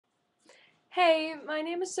Hey, my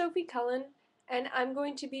name is Sophie Cullen, and I'm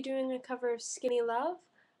going to be doing a cover of Skinny Love,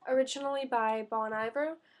 originally by Bon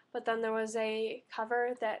Iver, but then there was a cover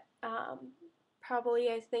that probably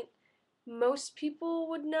I think most people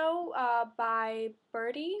would know by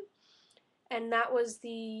Birdy, and that was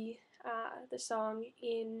the song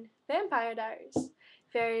in Vampire Diaries.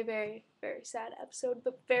 Very, very, very sad episode,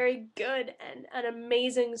 but very good and an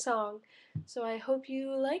amazing song. So I hope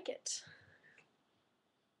you like it.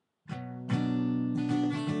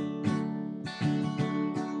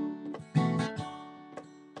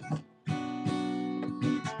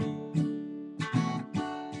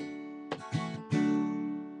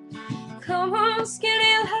 Come on,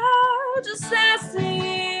 skinny love, just ask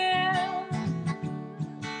me.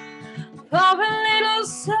 For a little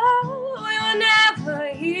soul we will never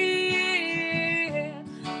hear.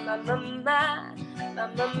 My, my, my, my,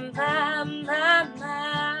 my, my,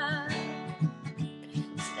 my.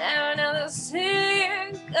 Staring at the sea,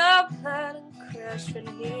 go blood and crash from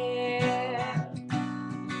here.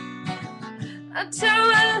 I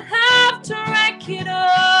don't have to wreck it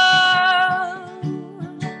all.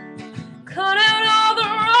 Cut out all the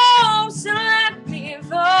ropes and let me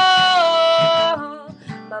fall.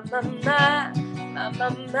 My, my, my, my,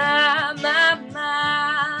 my, my,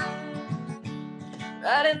 my.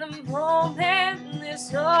 Right in the moment,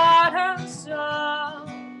 this heart hurts so.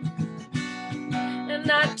 And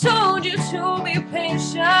I told you to be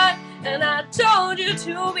patient, and I told you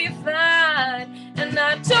to be fine, and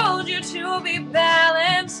I told you to be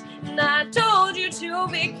balanced, and I told you to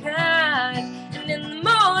be kind. And in the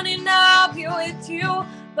morning I'll be with you,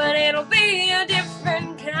 but it'll be a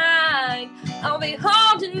different kind. I'll be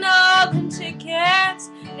holding all the tickets,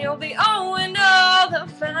 and you'll be owing all the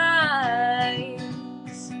fines.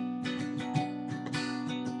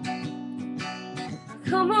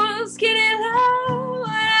 Come on, skinny love, what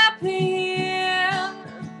happened here?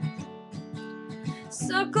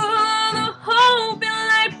 Circle on the hope in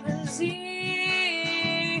life is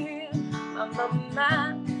here. My, my,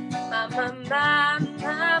 my, my, my,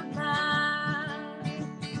 my, my.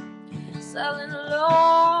 Silent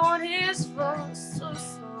alone is for so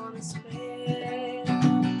slow and spare.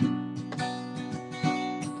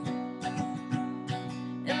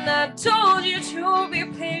 And I told you to be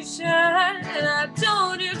patient, and I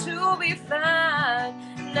told you to be fine,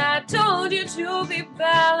 and I told you to be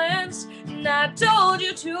balanced, and I told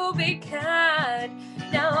you to be kind.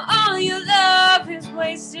 Now all your love is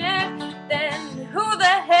wasted, then who the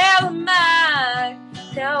hell am I?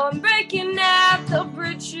 Now I'm breaking out the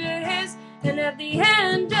bridges, and at the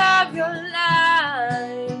end of your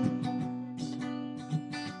line.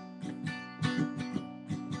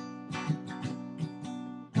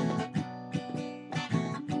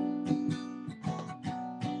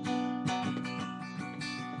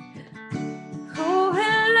 Who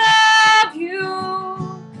will love you?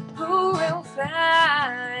 Who will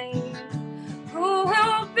find? Who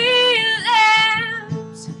will be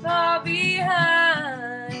left far behind?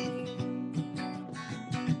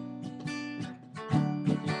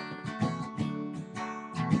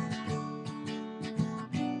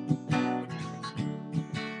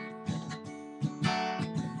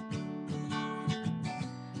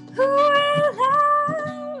 Who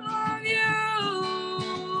will love you?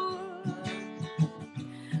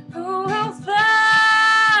 Who will find?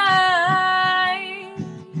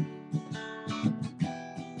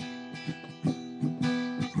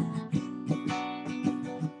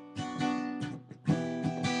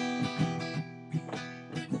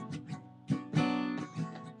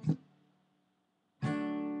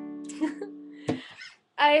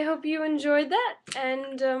 I hope you enjoyed that,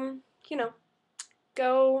 and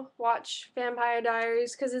go watch Vampire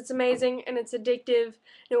Diaries because it's amazing and it's addictive.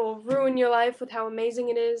 It will ruin your life with how amazing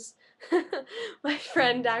it is. My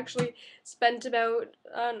friend actually spent about,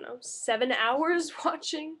 I don't know, 7 hours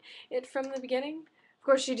watching it from the beginning. Of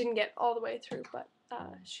course, she didn't get all the way through, but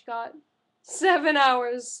she got 7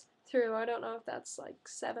 hours through. I don't know if that's like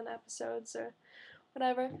 7 episodes or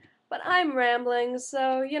whatever. But I'm rambling,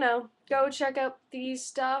 so go check out these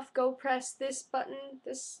stuff. Go press this button,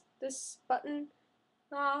 this button,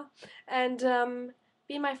 and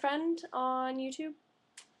be my friend on YouTube,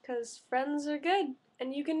 cause friends are good,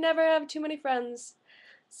 and you can never have too many friends.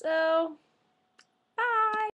 So, bye.